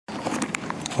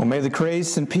Well, may the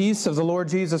grace and peace of the Lord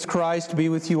Jesus Christ be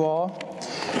with you all.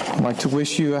 I'd like to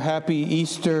wish you a happy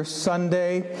Easter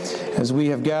Sunday as we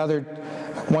have gathered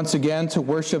once again to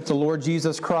worship the Lord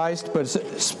Jesus Christ, but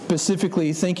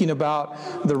specifically thinking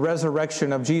about the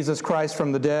resurrection of Jesus Christ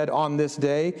from the dead on this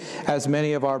day, as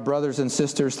many of our brothers and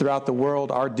sisters throughout the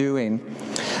world are doing.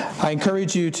 I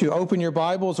encourage you to open your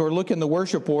Bibles or look in the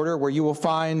worship order where you will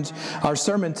find our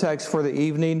sermon text for the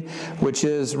evening, which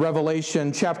is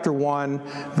Revelation chapter 1,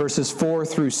 verses 4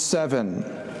 through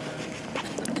 7.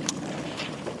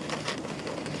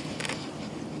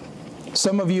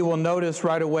 Some of you will notice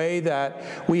right away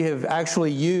that we have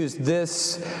actually used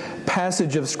this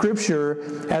passage of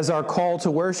Scripture as our call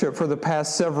to worship for the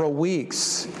past several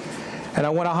weeks. And I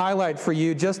want to highlight for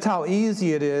you just how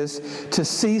easy it is to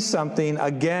see something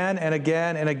again and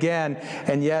again and again,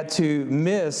 and yet to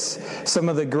miss some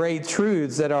of the great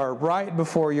truths that are right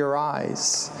before your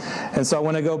eyes. And so I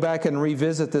want to go back and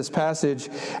revisit this passage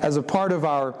as a part of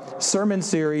our sermon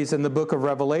series in the book of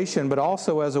Revelation, but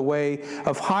also as a way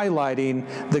of highlighting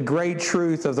the great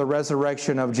truth of the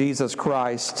resurrection of Jesus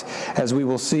Christ, as we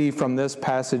will see from this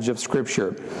passage of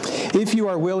Scripture. If you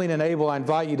are willing and able, I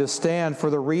invite you to stand for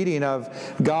the reading of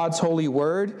God's holy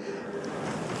word.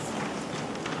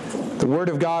 The word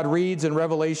of God reads in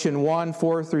Revelation 1,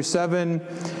 4 through 7,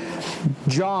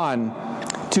 John,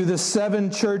 to the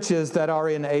 7 churches that are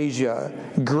in Asia,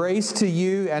 grace to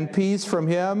you and peace from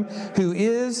him who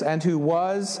is and who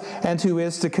was and who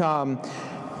is to come,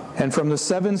 and from the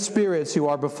 7 spirits who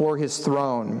are before his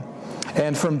throne,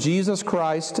 and from Jesus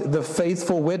Christ, the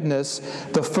faithful witness,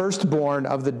 the firstborn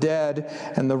of the dead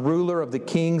and the ruler of the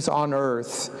kings on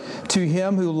earth. To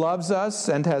him who loves us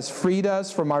and has freed us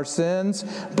from our sins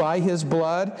by his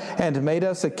blood and made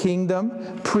us a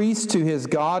kingdom, priests to his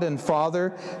God and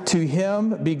Father, to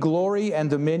him be glory and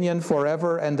dominion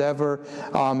forever and ever.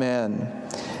 Amen.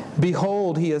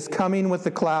 Behold, he is coming with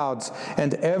the clouds,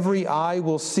 and every eye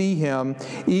will see him,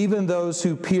 even those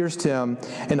who pierced him,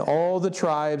 and all the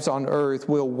tribes on earth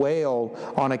will wail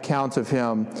on account of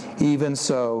him. Even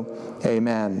so,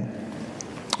 amen.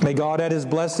 May God add his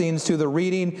blessings to the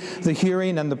reading, the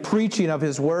hearing, and the preaching of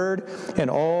his word, and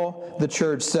all the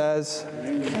church says.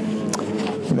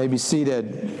 You may be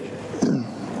seated.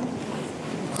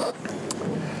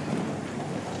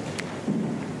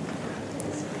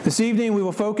 This evening we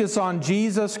will focus on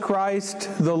Jesus Christ,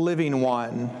 the living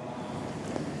one.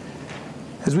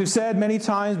 As we've said many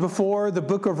times before, the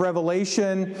book of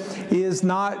Revelation is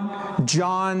not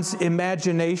John's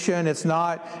imagination. It's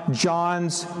not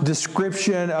John's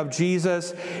description of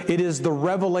Jesus. It is the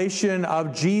revelation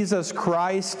of Jesus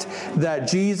Christ that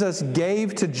Jesus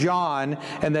gave to John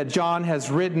and that John has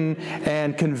written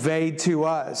and conveyed to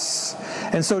us.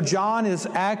 And so John is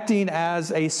acting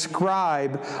as a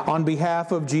scribe on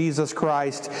behalf of Jesus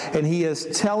Christ, and he is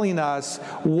telling us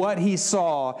what he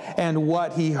saw and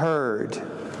what he heard.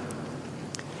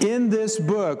 In this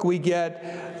book, we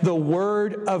get the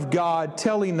Word of God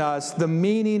telling us the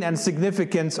meaning and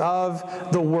significance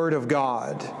of the Word of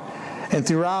God. And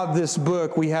throughout this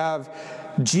book, we have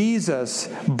Jesus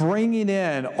bringing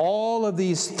in all of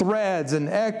these threads and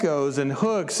echoes and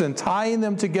hooks and tying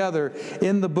them together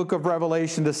in the book of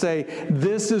Revelation to say,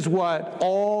 this is what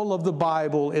all of the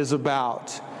Bible is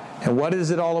about. And what is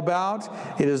it all about?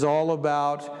 It is all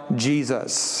about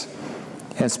Jesus.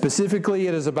 And specifically,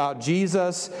 it is about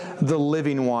Jesus, the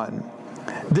living one.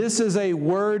 This is a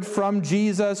word from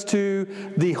Jesus to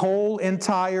the whole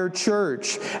entire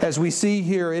church. As we see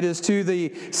here, it is to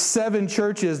the 7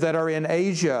 churches that are in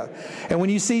Asia. And when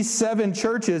you see 7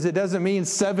 churches, it doesn't mean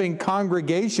 7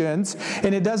 congregations,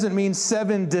 and it doesn't mean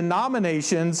 7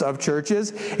 denominations of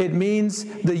churches. It means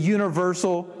the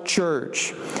universal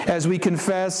church. As we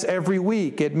confess every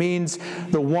week, it means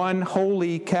the one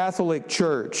holy Catholic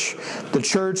Church, the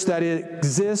church that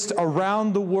exists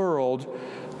around the world,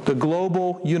 the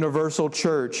global universal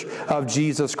church of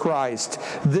Jesus Christ.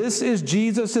 This is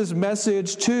Jesus'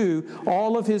 message to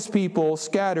all of his people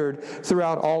scattered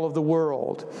throughout all of the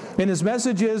world. And his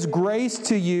message is grace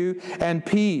to you and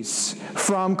peace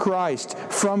from Christ,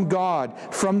 from God,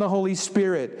 from the Holy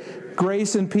Spirit.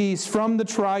 Grace and peace from the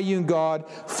triune God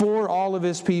for all of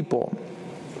his people.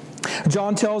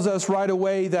 John tells us right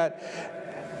away that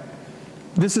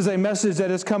this is a message that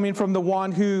is coming from the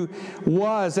one who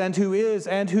was and who is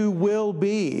and who will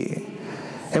be.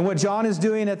 And what John is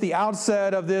doing at the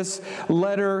outset of this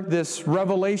letter, this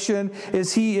revelation,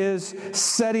 is he is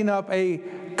setting up a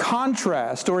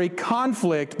contrast or a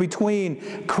conflict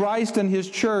between Christ and his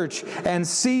church and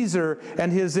Caesar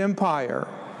and his empire.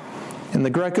 In the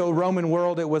Greco-Roman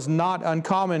world, it was not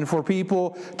uncommon for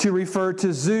people to refer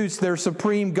to Zeus, their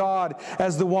supreme god,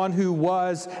 as the one who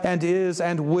was and is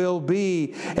and will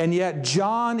be. And yet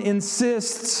John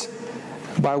insists,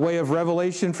 by way of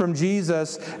revelation from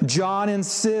Jesus, John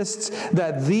insists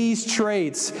that these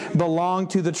traits belong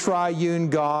to the triune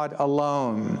God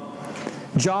alone.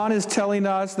 John is telling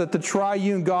us that the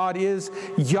triune God is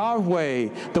Yahweh,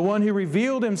 the one who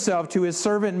revealed himself to his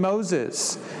servant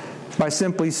Moses by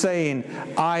simply saying,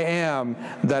 I am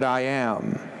that I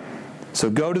am. So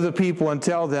go to the people and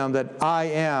tell them that I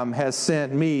am has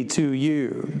sent me to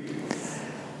you.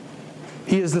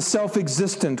 He is the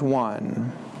self-existent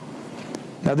one.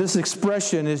 Now, this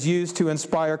expression is used to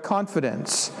inspire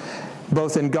confidence,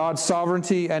 both in God's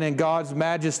sovereignty and in God's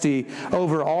majesty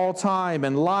over all time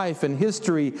and life and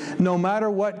history, no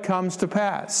matter what comes to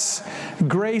pass.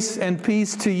 Grace and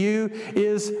peace to you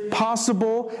is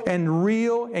possible and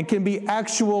real and can be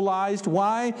actualized.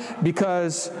 Why?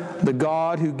 Because the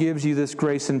God who gives you this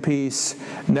grace and peace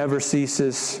never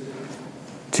ceases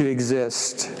to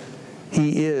exist.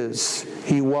 He is,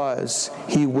 He was,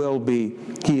 He will be,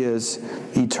 He is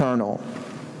eternal.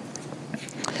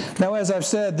 Now, as I've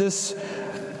said, this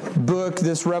book,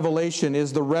 this revelation,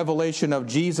 is the revelation of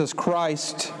Jesus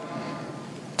Christ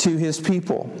to His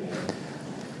people.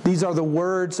 These are the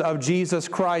words of Jesus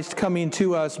Christ coming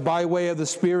to us by way of the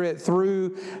Spirit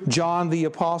through John the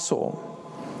Apostle.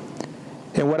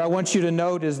 And what I want you to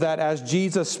note is that as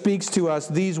Jesus speaks to us,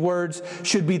 these words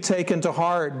should be taken to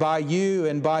heart by you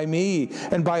and by me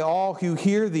and by all who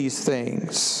hear these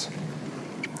things.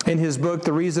 In his book,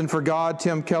 The Reason for God,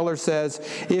 Tim Keller says,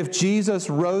 if Jesus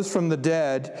rose from the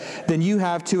dead, then you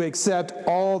have to accept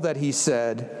all that he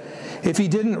said. If he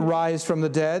didn't rise from the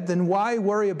dead, then why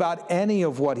worry about any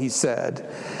of what he said?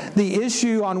 The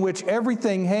issue on which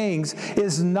everything hangs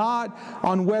is not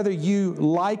on whether you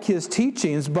like his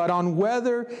teachings, but on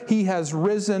whether he has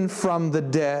risen from the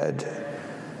dead.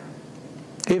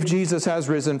 If Jesus has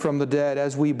risen from the dead,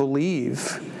 as we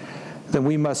believe, then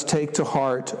we must take to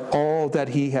heart all that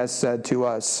he has said to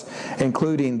us,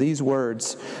 including these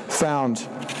words found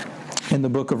in the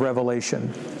book of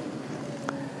Revelation.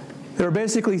 There are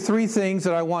basically three things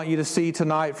that I want you to see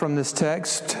tonight from this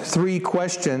text, three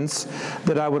questions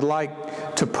that I would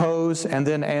like to pose and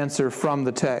then answer from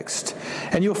the text.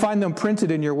 And you'll find them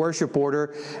printed in your worship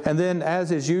order. And then,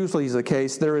 as is usually the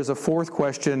case, there is a fourth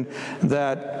question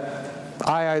that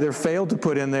I either failed to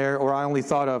put in there or I only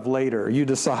thought of later. You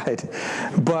decide.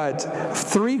 But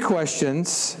three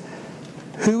questions.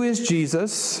 Who is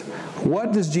Jesus?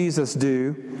 What does Jesus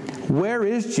do? Where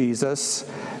is Jesus?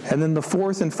 And then the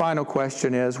fourth and final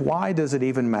question is, why does it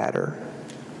even matter?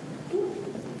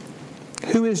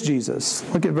 Who is Jesus?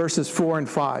 Look at verses 4 and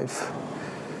 5.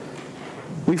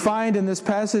 We find in this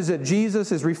passage that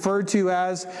Jesus is referred to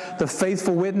as the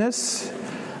faithful witness,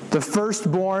 the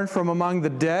firstborn from among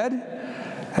the dead,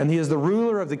 and he is the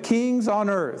ruler of the kings on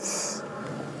earth.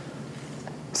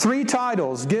 Three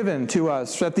titles given to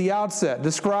us at the outset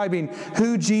describing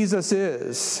who Jesus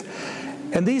is.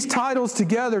 And these titles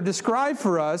together describe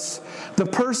for us the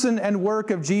person and work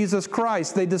of Jesus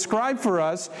Christ. They describe for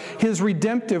us his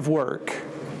redemptive work,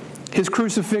 his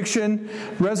crucifixion,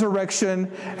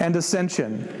 resurrection, and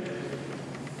ascension.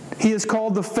 He is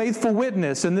called the faithful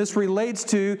witness, and this relates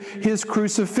to his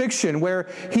crucifixion, where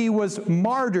he was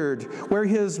martyred, where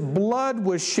his blood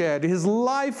was shed, his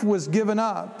life was given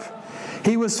up.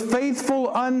 He was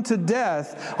faithful unto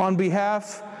death on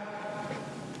behalf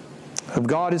of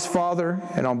God his Father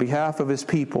and on behalf of his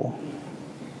people.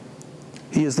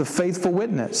 He is the faithful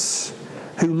witness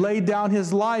who laid down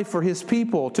his life for his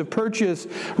people to purchase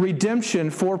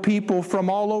redemption for people from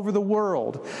all over the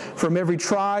world, from every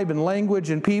tribe and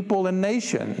language and people and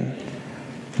nation.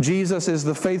 Jesus is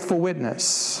the faithful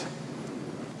witness.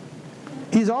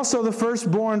 He's also the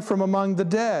firstborn from among the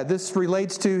dead. This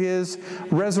relates to his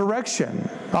resurrection,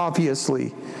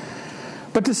 obviously.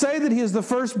 But to say that he is the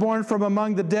firstborn from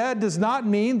among the dead does not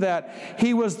mean that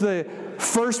he was the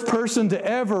first person to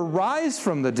ever rise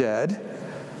from the dead.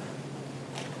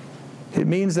 It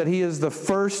means that he is the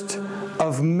first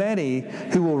of many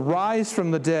who will rise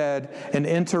from the dead and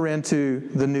enter into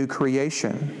the new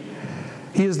creation.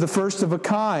 He is the first of a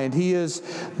kind. He is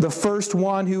the first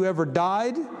one who ever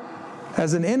died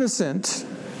as an innocent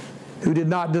who did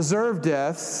not deserve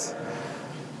death.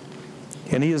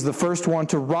 And he is the first one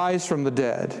to rise from the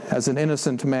dead as an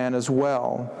innocent man as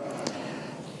well.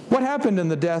 What happened in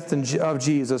the death of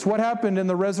Jesus? What happened in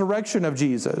the resurrection of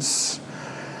Jesus?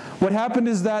 What happened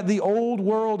is that the old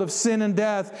world of sin and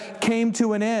death came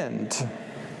to an end.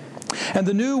 And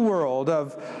the new world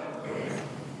of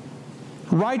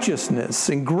righteousness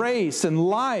and grace and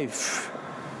life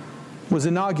was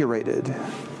inaugurated.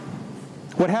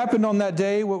 What happened on that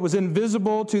day, what was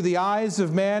invisible to the eyes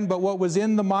of man, but what was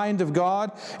in the mind of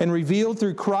God and revealed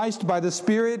through Christ by the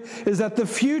Spirit, is that the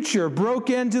future broke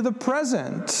into the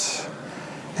present.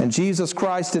 And Jesus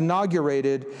Christ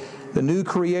inaugurated the new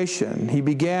creation. He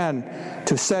began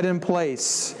to set in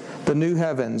place the new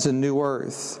heavens and new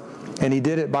earth. And He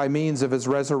did it by means of His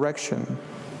resurrection.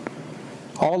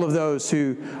 All of those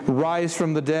who rise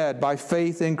from the dead by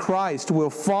faith in Christ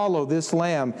will follow this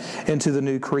Lamb into the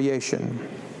new creation.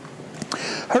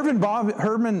 Herman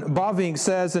Bavinck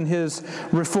says in his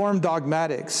Reformed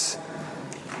Dogmatics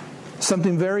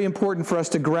something very important for us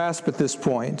to grasp at this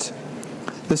point.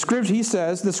 He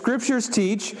says, the Scriptures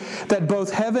teach that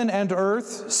both heaven and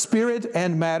earth, spirit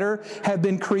and matter, have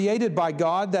been created by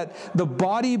God, that the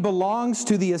body belongs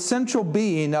to the essential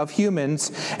being of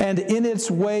humans and in its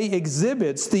way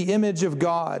exhibits the image of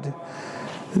God.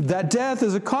 That death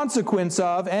is a consequence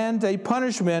of and a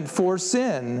punishment for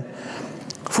sin.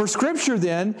 For Scripture,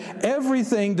 then,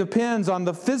 everything depends on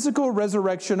the physical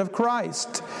resurrection of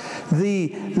Christ. The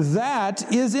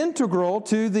that is integral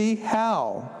to the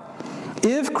how.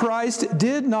 If Christ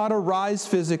did not arise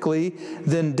physically,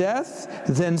 then death,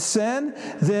 then sin,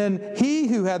 then He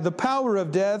who had the power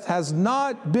of death has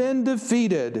not been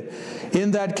defeated. In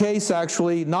that case,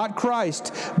 actually, not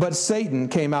Christ, but Satan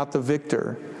came out the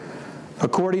victor.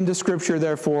 According to Scripture,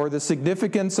 therefore, the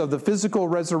significance of the physical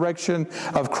resurrection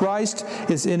of Christ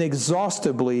is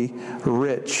inexhaustibly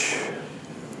rich.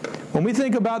 When we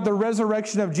think about the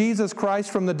resurrection of Jesus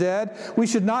Christ from the dead, we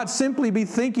should not simply be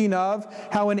thinking of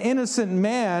how an innocent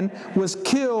man was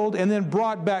killed and then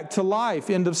brought back to life.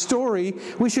 End of story.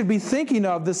 We should be thinking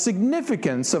of the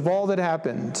significance of all that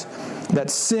happened. That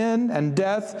sin and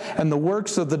death and the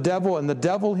works of the devil and the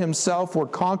devil himself were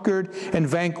conquered and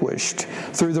vanquished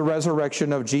through the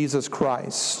resurrection of Jesus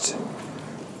Christ.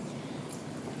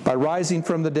 By rising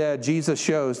from the dead, Jesus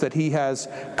shows that He has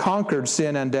conquered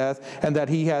sin and death and that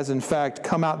He has in fact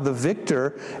come out the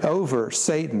victor over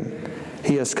Satan.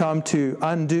 He has come to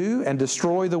undo and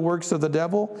destroy the works of the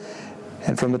devil,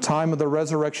 and from the time of the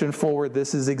resurrection forward,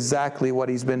 this is exactly what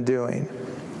He's been doing.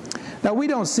 Now, we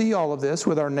don't see all of this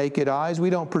with our naked eyes. We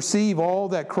don't perceive all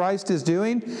that Christ is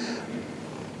doing.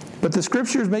 But the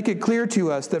Scriptures make it clear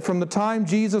to us that from the time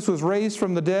Jesus was raised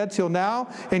from the dead till now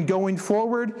and going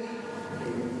forward,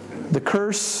 the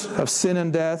curse of sin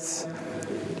and death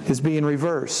is being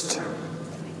reversed,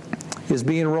 is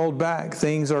being rolled back.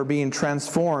 Things are being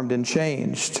transformed and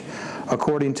changed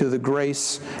according to the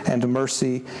grace and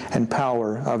mercy and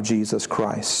power of Jesus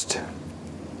Christ.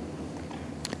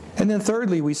 And then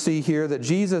thirdly, we see here that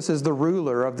Jesus is the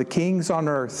ruler of the kings on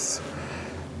earth.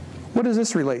 What does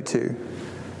this relate to?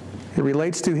 It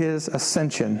relates to His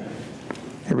ascension.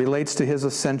 It relates to His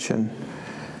ascension.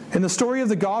 In the story of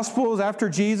the Gospels, after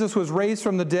Jesus was raised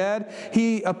from the dead,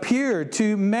 He appeared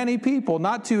to many people,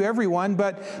 not to everyone,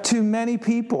 but to many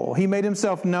people. He made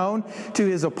Himself known to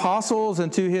His apostles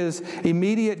and to His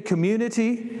immediate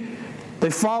community. They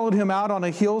followed Him out on a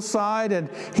hillside, and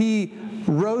He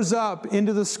rose up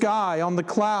into the sky on the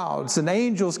clouds, and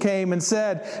angels came and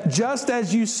said, "Just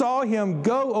as you saw Him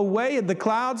go away in the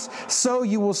clouds, so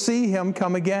you will see Him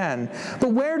come again."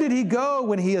 But where did He go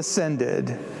when He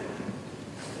ascended?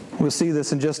 We'll see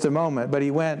this in just a moment, but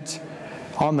He went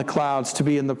on the clouds to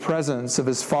be in the presence of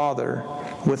His Father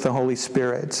with the Holy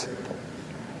Spirit.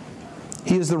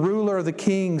 He is the ruler of the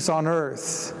kings on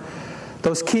earth.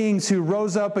 Those kings who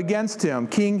rose up against Him,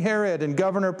 King Herod and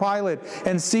Governor Pilate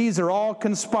and Caesar, all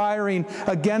conspiring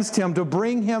against Him to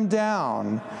bring Him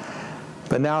down.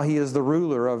 But now He is the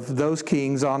ruler of those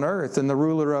kings on earth and the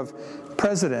ruler of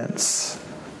presidents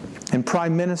and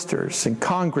prime ministers and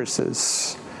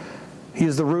congresses. He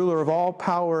is the ruler of all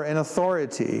power and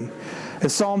authority.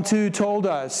 As Psalm 2 told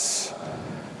us,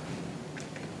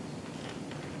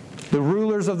 the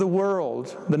rulers of the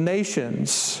world, the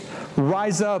nations,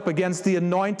 rise up against the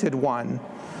Anointed One.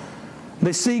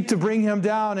 They seek to bring Him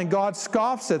down, and God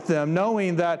scoffs at them,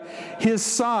 knowing that His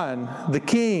Son, the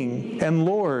King and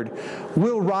Lord,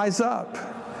 will rise up.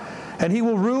 And He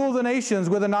will rule the nations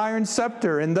with an iron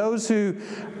scepter, and those who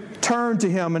turn to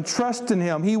Him and trust in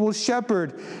Him, He will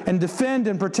shepherd and defend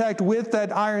and protect with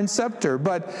that iron scepter.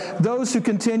 But those who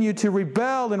continue to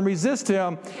rebel and resist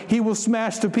Him, He will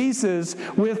smash to pieces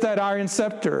with that iron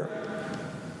scepter.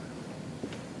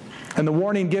 And the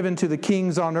warning given to the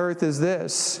kings on earth is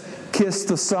this: kiss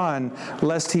the Son,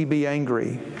 lest He be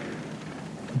angry.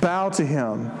 Bow to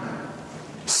Him.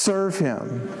 Serve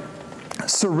Him.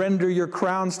 Surrender your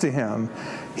crowns to Him.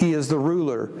 He is the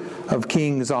ruler of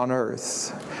kings on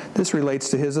earth. This relates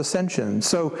to his ascension.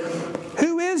 So,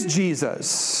 who is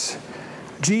Jesus?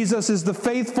 Jesus is the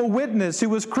faithful witness who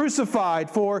was crucified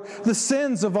for the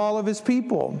sins of all of his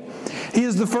people. He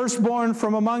is the firstborn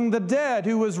from among the dead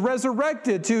who was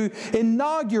resurrected to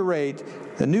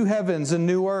inaugurate the new heavens and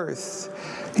new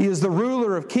earth. He is the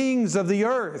ruler of kings of the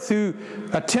earth who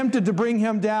attempted to bring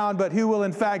him down, but who will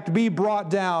in fact be brought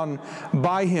down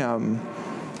by him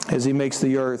as he makes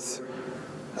the earth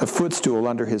a footstool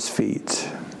under his feet.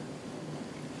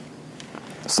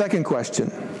 Second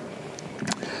question.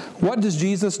 What does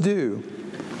Jesus do?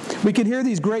 We can hear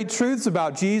these great truths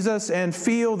about Jesus and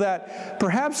feel that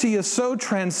perhaps he is so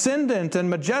transcendent and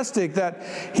majestic that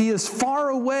he is far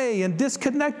away and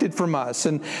disconnected from us.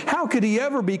 And how could he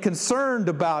ever be concerned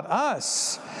about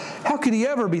us? How could he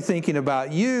ever be thinking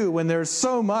about you when there's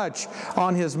so much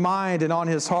on his mind and on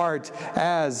his heart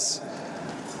as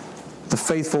the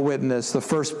faithful witness, the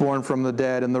firstborn from the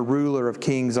dead, and the ruler of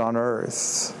kings on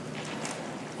earth?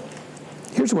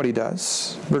 Here's what he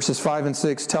does. Verses 5 and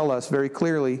 6 tell us very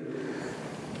clearly.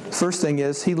 First thing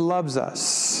is, he loves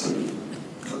us.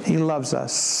 He loves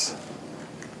us.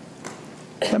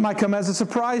 That might come as a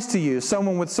surprise to you,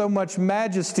 someone with so much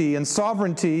majesty and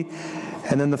sovereignty,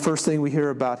 and then the first thing we hear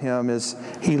about him is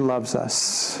he loves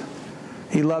us.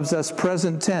 He loves us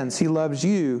present tense. He loves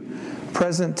you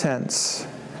present tense.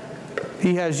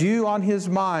 He has you on his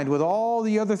mind with all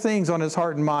the other things on his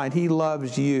heart and mind. He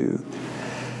loves you.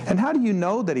 And how do you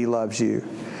know that he loves you?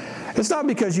 It's not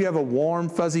because you have a warm,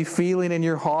 fuzzy feeling in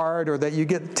your heart or that you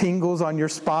get tingles on your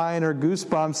spine or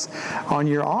goosebumps on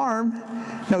your arm.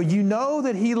 No, you know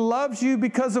that he loves you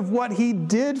because of what he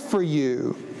did for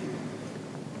you.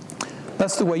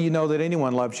 That's the way you know that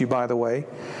anyone loves you, by the way.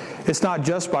 It's not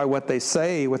just by what they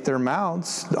say with their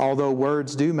mouths, although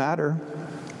words do matter.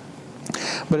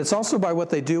 But it's also by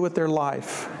what they do with their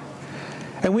life.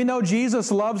 And we know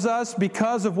Jesus loves us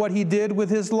because of what he did with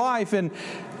his life. And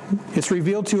it's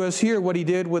revealed to us here what he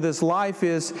did with his life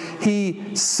is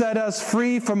he set us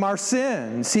free from our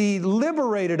sins. He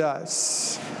liberated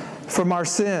us from our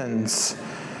sins.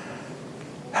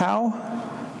 How?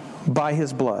 By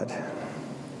his blood.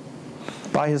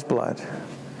 By his blood.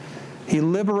 He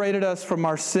liberated us from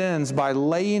our sins by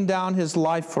laying down his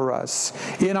life for us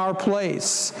in our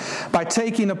place, by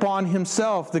taking upon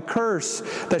himself the curse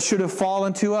that should have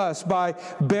fallen to us, by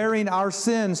bearing our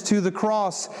sins to the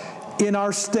cross in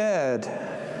our stead.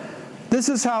 This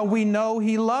is how we know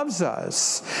he loves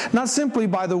us, not simply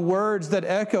by the words that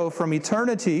echo from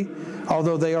eternity,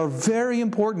 although they are very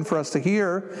important for us to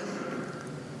hear,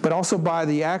 but also by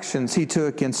the actions he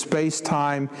took in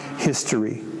space-time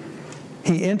history.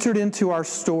 He entered into our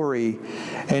story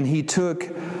and he took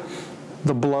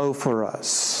the blow for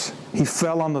us. He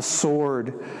fell on the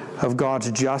sword of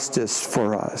God's justice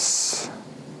for us.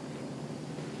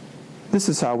 This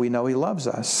is how we know he loves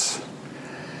us.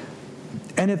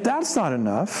 And if that's not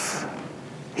enough,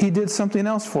 he did something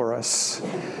else for us.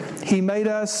 He made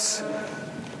us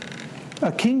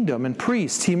a kingdom and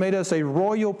priests. He made us a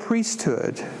royal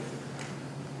priesthood.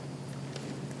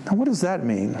 Now, what does that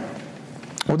mean?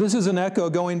 Well, this is an echo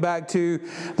going back to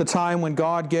the time when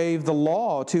God gave the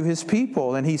law to his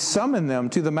people and he summoned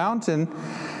them to the mountain.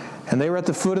 And they were at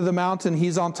the foot of the mountain.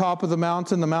 He's on top of the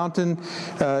mountain. On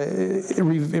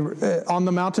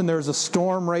the mountain there's a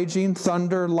storm raging,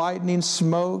 thunder, lightning,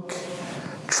 smoke,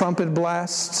 trumpet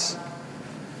blasts.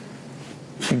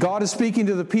 And God is speaking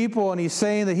to the people and he's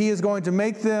saying that he is going to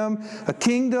make them a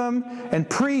kingdom and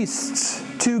priests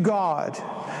to God.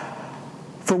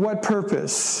 For what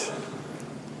purpose?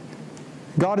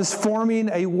 God is forming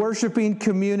a worshiping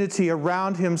community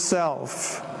around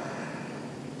himself.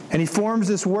 And he forms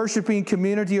this worshiping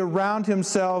community around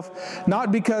himself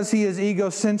not because he is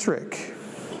egocentric,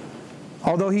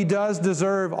 although he does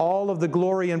deserve all of the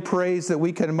glory and praise that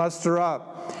we can muster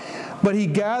up. But he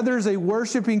gathers a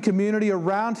worshiping community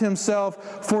around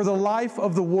himself for the life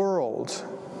of the world.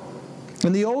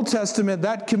 In the Old Testament,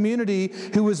 that community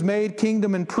who was made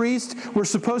kingdom and priest were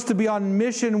supposed to be on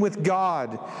mission with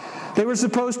God. They were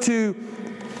supposed to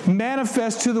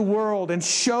manifest to the world and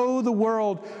show the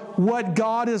world what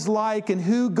God is like and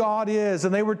who God is.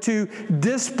 And they were to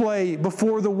display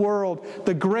before the world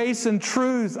the grace and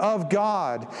truth of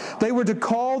God. They were to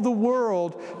call the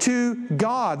world to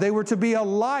God. They were to be a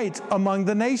light among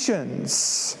the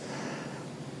nations.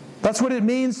 That's what it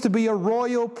means to be a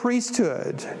royal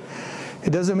priesthood. It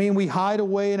doesn't mean we hide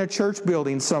away in a church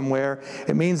building somewhere.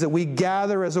 It means that we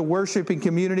gather as a worshiping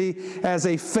community as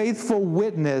a faithful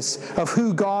witness of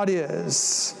who God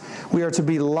is. We are to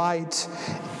be light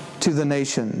to the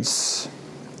nations.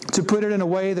 To put it in a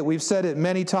way that we've said it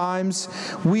many times,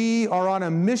 we are on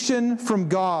a mission from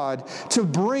God to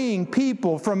bring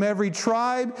people from every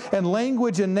tribe and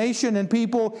language and nation and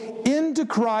people into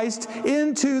Christ,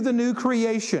 into the new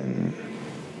creation.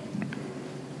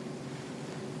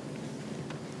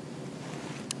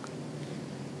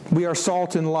 We are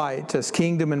salt and light. As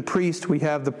kingdom and priest, we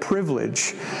have the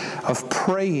privilege of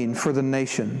praying for the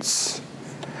nations,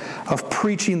 of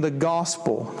preaching the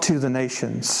gospel to the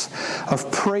nations, of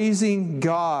praising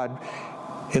God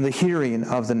in the hearing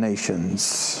of the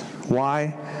nations.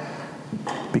 Why?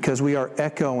 Because we are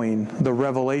echoing the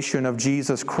revelation of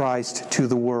Jesus Christ to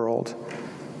the world.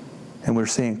 And we're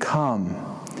saying, come,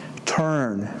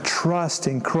 turn, trust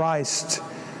in Christ,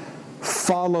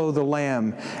 follow the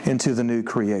Lamb into the new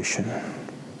creation.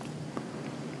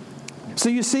 So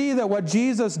you see that what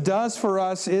Jesus does for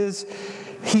us is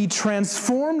He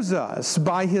transforms us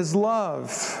by His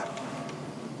love.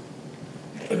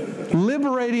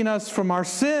 Liberating us from our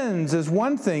sins is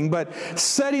one thing, but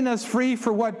setting us free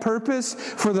for what purpose?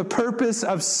 For the purpose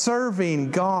of serving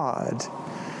God,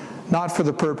 not for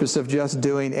the purpose of just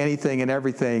doing anything and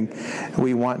everything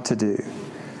we want to do.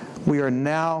 We are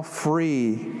now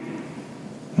free,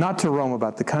 not to roam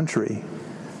about the country,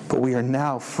 but we are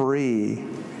now free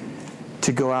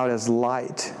to go out as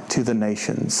light to the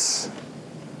nations.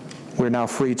 We're now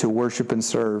free to worship and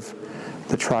serve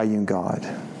the triune God.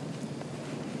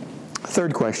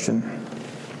 Third question,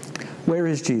 where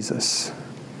is Jesus?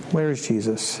 Where is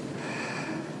Jesus?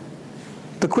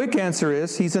 The quick answer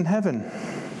is He's in heaven.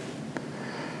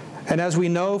 And as we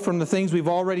know from the things we've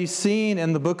already seen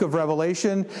in the book of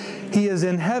Revelation, He is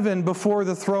in heaven before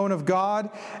the throne of God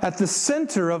at the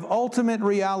center of ultimate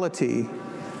reality.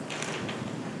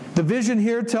 The vision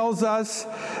here tells us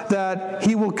that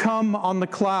He will come on the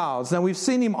clouds. Now, we've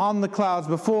seen Him on the clouds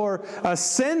before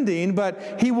ascending,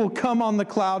 but He will come on the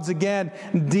clouds again,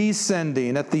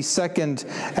 descending at the second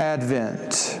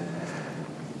advent.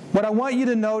 What I want you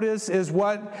to notice is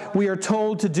what we are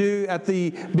told to do at the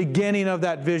beginning of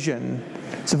that vision.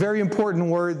 It's a very important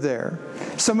word there.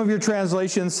 Some of your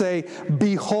translations say,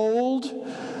 behold.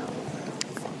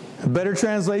 A better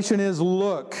translation is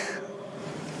look.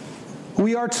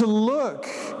 We are to look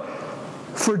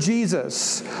for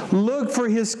Jesus. Look for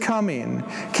His coming.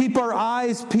 Keep our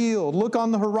eyes peeled. Look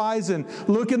on the horizon.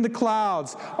 Look in the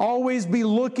clouds. Always be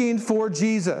looking for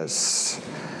Jesus.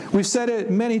 We've said it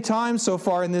many times so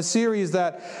far in this series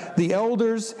that the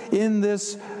elders in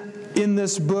this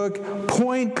book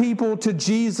point people to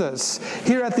Jesus.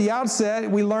 Here at the outset,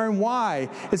 we learn why.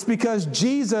 It's because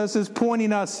Jesus is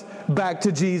pointing us back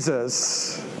to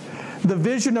Jesus. The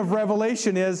vision of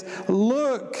Revelation is,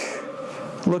 look.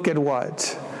 Look at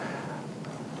what?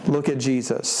 Look at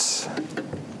Jesus.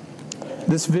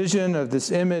 This vision of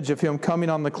this image of Him coming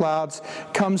on the clouds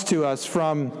comes to us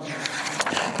from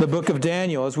the book of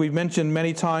Daniel. As we've mentioned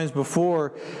many times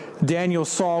before, Daniel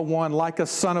saw one like a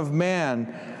son of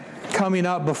man coming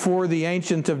up before the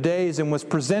Ancient of Days and was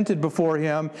presented before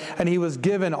him, and he was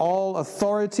given all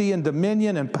authority and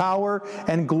dominion and power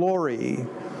and glory.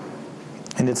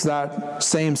 And it's that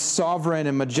same sovereign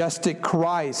and majestic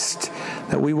Christ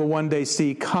that we will one day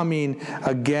see coming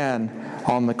again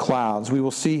on the clouds. We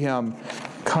will see Him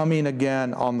coming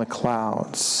again on the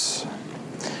clouds.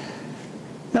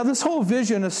 Now, this whole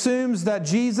vision assumes that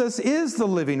Jesus is the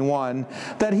living one,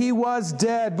 that He was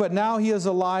dead, but now He is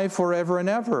alive forever and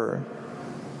ever.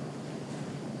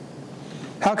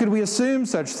 How could we assume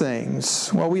such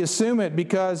things? Well, we assume it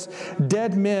because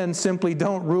dead men simply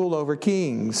don't rule over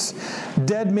kings.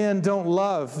 Dead men don't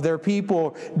love their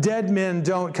people. Dead men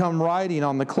don't come riding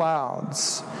on the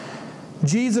clouds.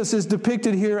 Jesus is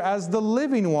depicted here as the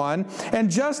living one,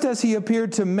 and just as He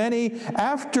appeared to many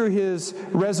after His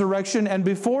resurrection and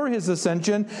before His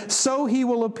ascension, so He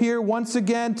will appear once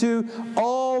again to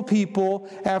all people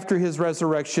after His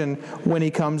resurrection when He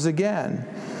comes again.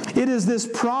 It is this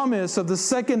promise of the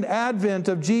second advent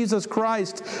of Jesus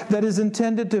Christ that is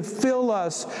intended to fill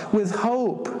us with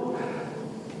hope,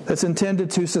 that's intended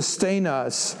to sustain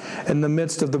us in the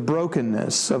midst of the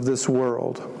brokenness of this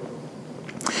world.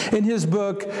 In his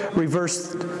book,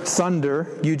 Reversed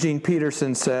Thunder, Eugene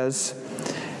Peterson says,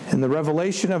 in the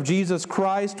revelation of Jesus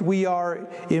Christ, we are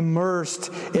immersed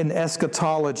in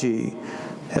eschatology.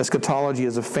 Eschatology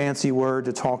is a fancy word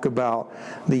to talk about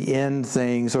the end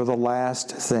things or the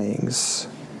last things.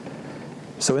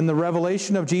 So in the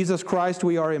revelation of Jesus Christ,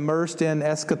 we are immersed in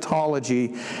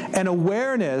eschatology, an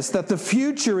awareness that the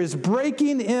future is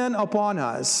breaking in upon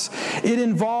us. It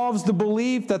involves the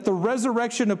belief that the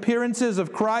resurrection appearances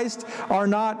of Christ are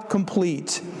not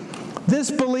complete.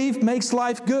 This belief makes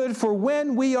life good, for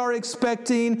when we are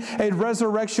expecting a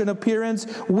resurrection appearance,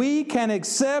 we can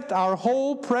accept our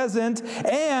whole present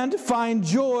and find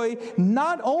joy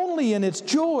not only in its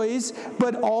joys,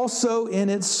 but also in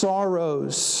its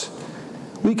sorrows.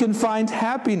 We can find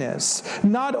happiness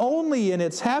not only in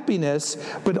its happiness,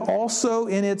 but also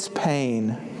in its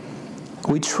pain.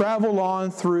 We travel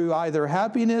on through either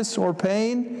happiness or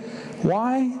pain.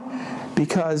 Why?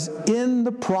 Because in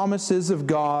the promises of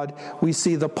God, we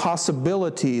see the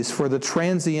possibilities for the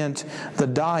transient, the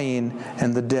dying,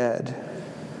 and the dead.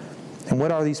 And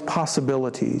what are these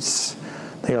possibilities?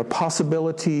 They are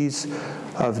possibilities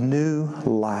of new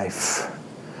life.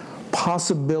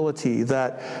 Possibility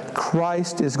that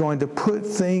Christ is going to put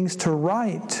things to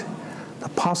right. The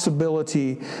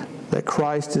possibility that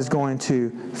Christ is going to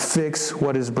fix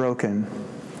what is broken.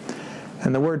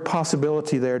 And the word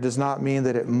possibility there does not mean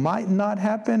that it might not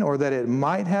happen or that it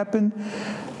might happen.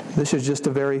 This is just a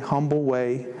very humble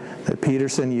way that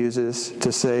Peterson uses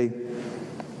to say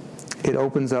it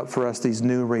opens up for us these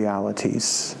new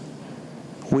realities.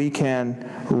 We can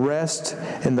rest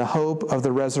in the hope of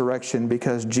the resurrection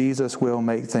because Jesus will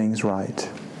make things right.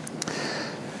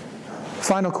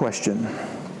 Final question.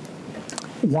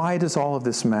 Why does all of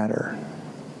this matter?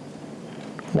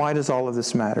 Why does all of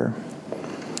this matter?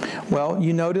 Well,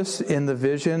 you notice in the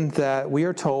vision that we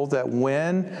are told that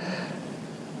when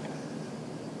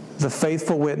the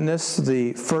faithful witness,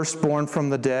 the firstborn from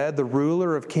the dead, the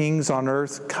ruler of kings on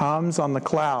earth, comes on the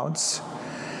clouds,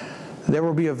 there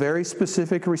will be a very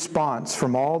specific response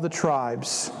from all the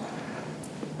tribes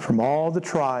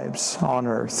on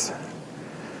earth.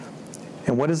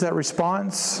 And what is that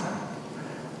response?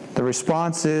 The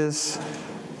response is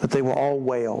that they will all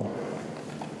wail.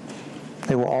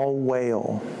 They will all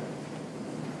wail.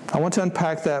 I want to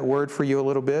unpack that word for you a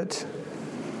little bit.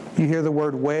 You hear the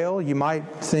word wail, you might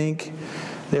think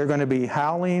they're going to be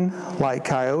howling like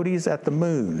coyotes at the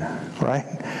moon, right?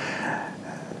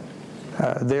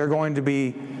 They're going to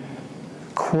be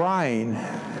crying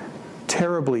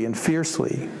terribly and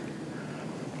fiercely.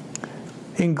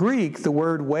 In Greek, the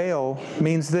word wail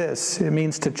means this. It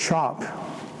means to chop.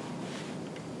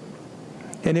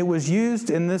 And it was used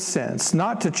in this sense,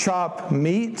 not to chop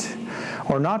meat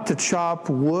or not to chop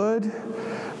wood,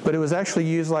 but it was actually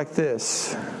used like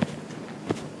this.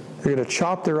 They're going to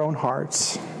chop their own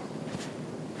hearts.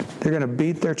 They're going to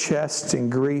beat their chests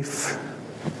in grief.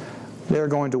 They're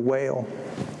going to wail.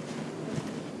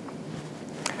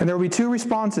 And there will be two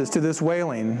responses to this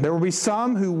wailing. There will be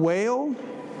some who wail.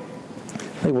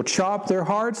 They will chop their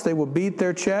hearts. They will beat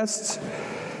their chests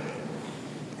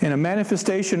in a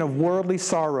manifestation of worldly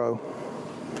sorrow.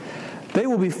 They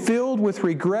will be filled with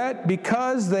regret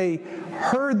because they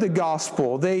heard the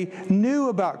gospel. They knew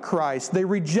about Christ. They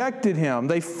rejected Him.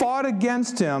 They fought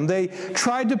against Him. They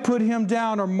tried to put Him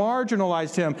down or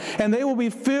marginalized Him. And they will be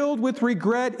filled with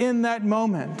regret in that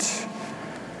moment.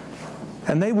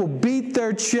 And they will beat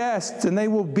their chests and they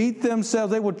will beat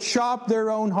themselves. They will chop their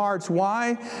own hearts.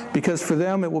 Why? Because for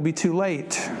them it will be too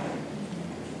late.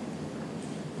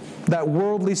 That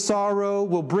worldly sorrow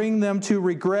will bring them to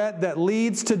regret that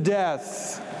leads to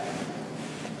death.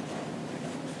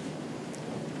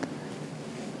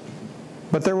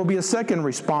 But there will be a second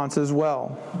response as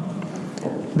well.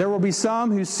 There will be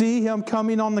some who see Him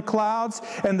coming on the clouds,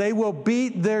 and they will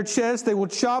beat their chests, they will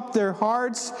chop their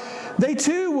hearts. They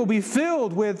too will be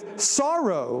filled with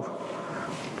sorrow.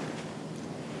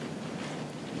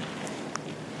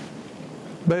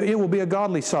 But it will be a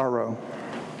godly sorrow.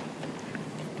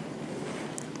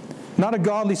 Not a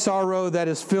godly sorrow that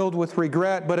is filled with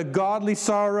regret, but a godly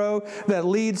sorrow that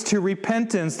leads to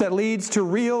repentance, that leads to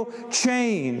real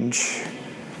change.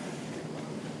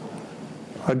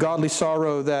 A godly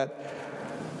sorrow that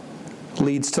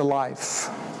leads to life.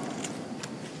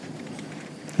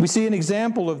 We see an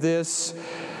example of this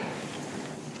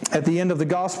at the end of the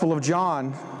Gospel of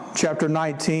John, chapter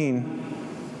 19.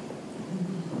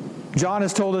 John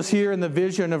has told us here in the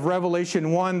vision of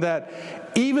Revelation 1 that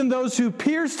even those who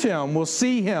pierced Him will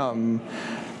see Him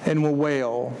and will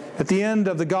wail. At the end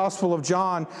of the Gospel of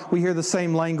John, we hear the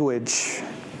same language.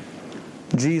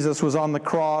 Jesus was on the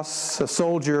cross. A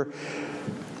soldier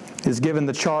is given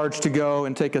the charge to go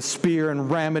and take a spear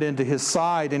and ram it into his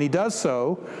side, and he does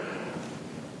so.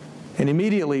 And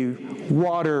immediately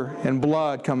water and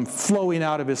blood come flowing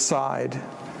out of his side.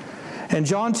 And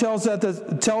John tells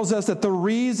us that the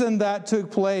reason that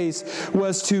took place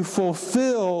was to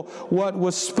fulfill what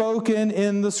was spoken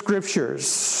in the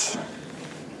Scriptures.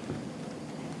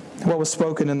 What was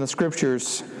spoken in the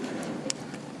Scriptures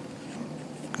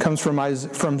comes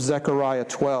from Zechariah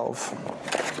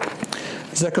 12.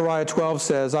 Zechariah 12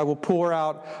 says, I will pour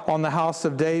out on the house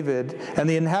of David and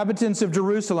the inhabitants of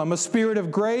Jerusalem a spirit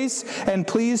of grace and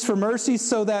pleas for mercy,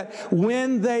 so that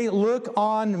when they look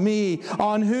on me,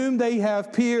 on whom they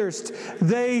have pierced,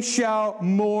 they shall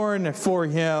mourn for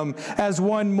him as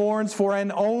one mourns for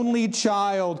an only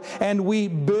child, and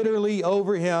weep bitterly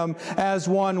over him as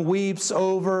one weeps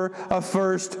over a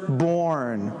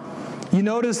firstborn. You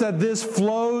notice that this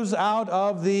flows out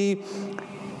of the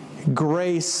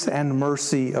grace and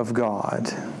mercy of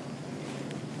God.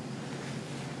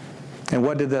 And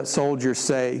what did that soldier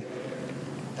say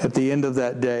at the end of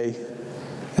that day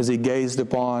as he gazed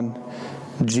upon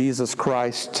Jesus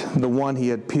Christ, the one he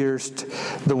had pierced,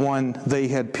 the one they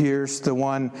had pierced, the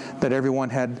one that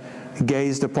everyone had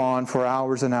gazed upon for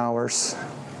hours and hours?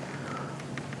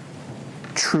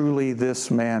 Truly,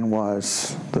 this man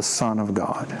was the Son of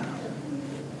God.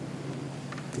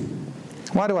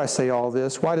 Why do I say all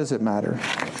this? Why does it matter?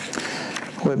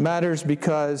 Well, it matters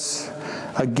because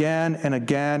again and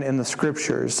again in the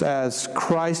Scriptures, as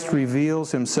Christ reveals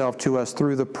himself to us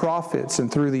through the prophets and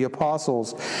through the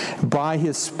apostles, by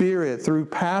his Spirit, through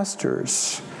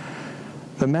pastors,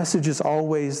 the message is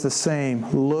always the same.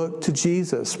 Look to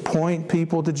Jesus. Point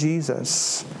people to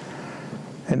Jesus.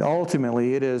 And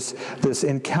ultimately, it is this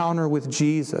encounter with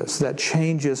Jesus that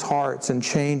changes hearts and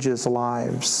changes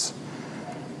lives.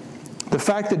 The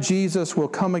fact that Jesus will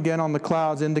come again on the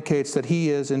clouds indicates that he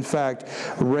is, in fact,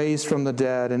 raised from the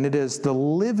dead, and it is the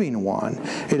living one.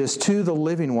 It is to the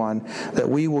living one that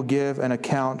we will give an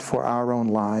account for our own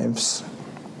lives.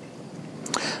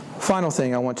 Final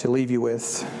thing I want to leave you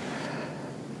with.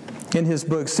 In his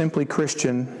book, Simply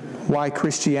Christian, Why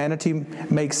Christianity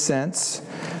Makes Sense,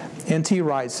 N.T.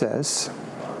 Wright says,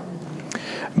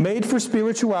 made for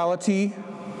spirituality,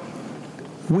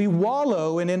 we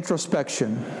wallow in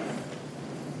introspection.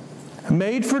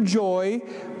 Made for joy,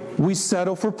 we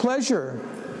settle for pleasure.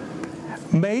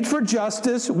 Made for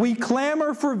justice, we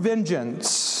clamor for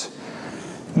vengeance.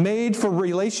 Made for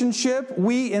relationship,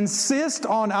 we insist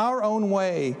on our own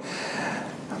way.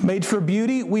 Made for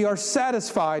beauty, we are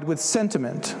satisfied with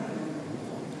sentiment.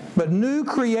 But new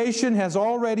creation has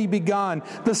already begun.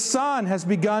 The sun has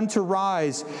begun to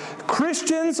rise.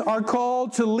 Christians are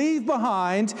called to leave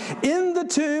behind in the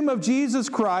tomb of Jesus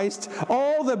Christ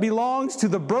all that belongs to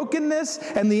the brokenness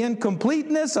and the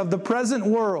incompleteness of the present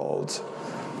world.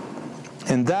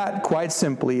 And that, quite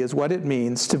simply, is what it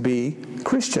means to be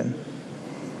Christian.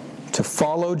 To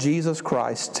follow Jesus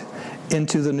Christ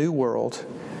into the new world,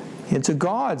 into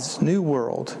God's new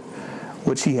world,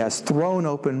 which he has thrown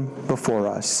open before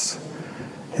us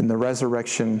in the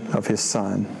resurrection of his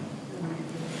Son.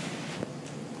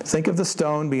 Think of the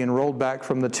stone being rolled back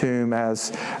from the tomb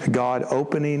as God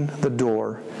opening the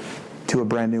door to a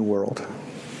brand new world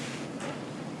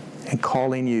and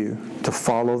calling you to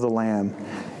follow the Lamb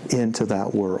into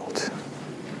that world.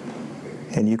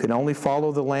 And you can only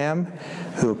follow the Lamb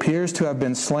who appears to have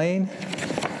been slain,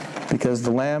 because the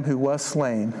Lamb who was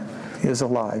slain is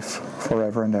alive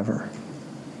forever and ever.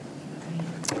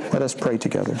 Let us pray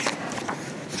together.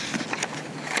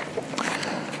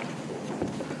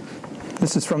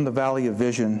 This is from the Valley of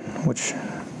Vision, which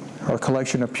are a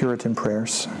collection of Puritan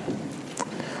prayers.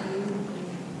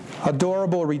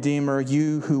 Adorable Redeemer,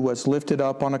 you who was lifted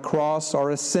up on a cross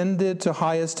are ascended to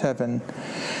highest heaven.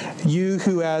 You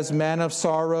who as man of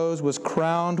sorrows was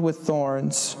crowned with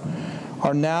thorns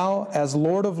are now as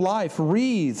Lord of life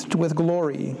wreathed with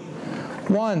glory.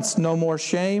 Once no more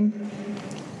shame.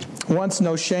 Once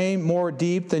no shame more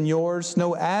deep than yours,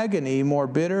 no agony more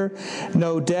bitter,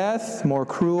 no death more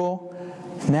cruel.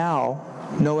 Now,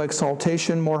 no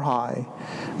exaltation more high,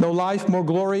 no life more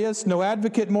glorious, no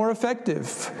advocate more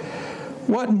effective.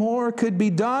 What more could be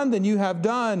done than you have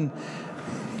done?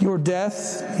 Your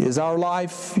death is our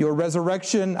life, your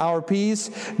resurrection, our peace,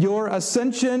 your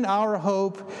ascension, our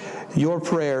hope, your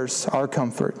prayers, our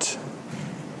comfort.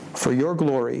 For your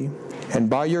glory and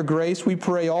by your grace we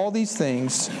pray all these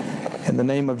things. In the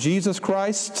name of Jesus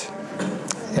Christ,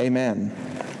 amen.